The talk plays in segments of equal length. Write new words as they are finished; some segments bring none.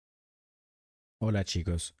Hola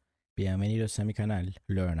chicos, bienvenidos a mi canal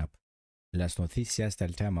Learn Up. Las noticias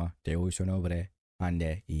del tema de hoy son sobre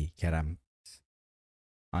Hande y Kerem.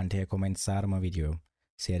 Antes de comenzar mi video,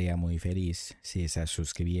 sería muy feliz si se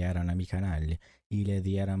suscribieran a mi canal y le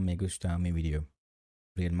dieran me gusta a mi video.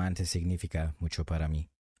 Realmente significa mucho para mí.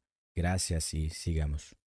 Gracias y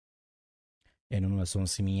sigamos. En un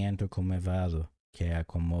lanzamiento conmovedor que ha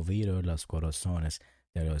conmovido los corazones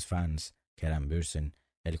de los fans, Kerem Bürsin,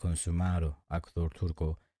 el consumado actor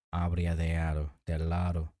turco, habría dejado de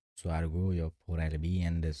lado su orgullo por el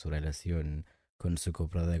bien de su relación con su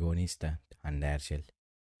coprotagonista, Hande Erçel.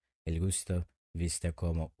 El gusto, visto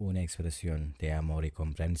como una expresión de amor y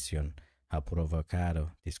comprensión, ha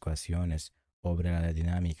provocado discusiones sobre la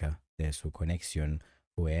dinámica de su conexión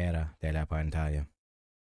fuera de la pantalla.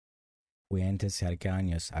 Fuentes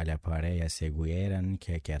cercanos a la pareja aseguran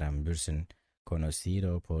que Kerem Bürsin,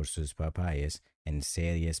 conocido por sus papeles en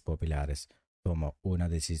series populares, tomó una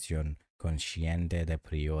decisión consciente de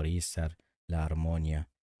priorizar la armonía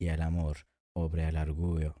y el amor sobre el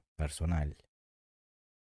orgullo personal.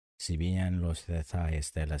 Si bien los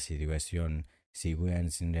detalles de la situación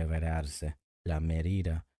siguen sin revelarse, la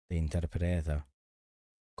medida de interpreta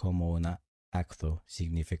como un acto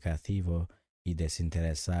significativo y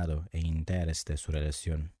desinteresado e interés de su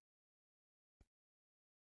relación.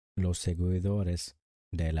 Los seguidores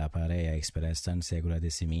de la pareja expresan su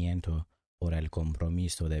agradecimiento por el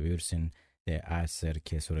compromiso de Bürsin de hacer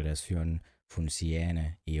que su relación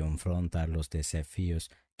funcione y enfrentar los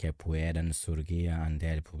desafíos que puedan surgir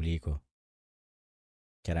ante el público.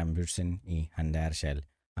 Kerem Bürsin y Hande Erçel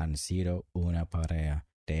han sido una pareja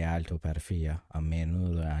de alto perfil, a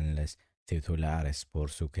menudo en los titulares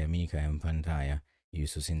por su química en pantalla y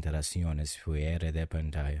sus interacciones fuera de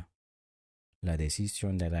pantalla. La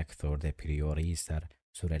decisión del actor de priorizar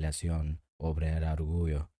su relación sobre el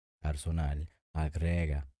orgullo personal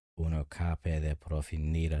agrega una capa de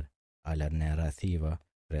profundidad a la narrativa,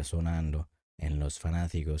 resonando en los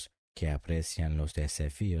fanáticos que aprecian los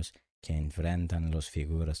desafíos que enfrentan las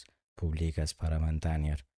figuras públicas para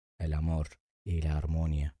mantener el amor y la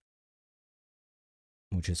armonía.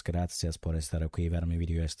 Muchas gracias por estar aquí y ver mi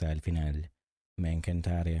video hasta el final. Me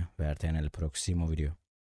encantaría verte en el próximo video.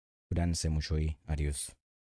 Cuídense mucho y adiós.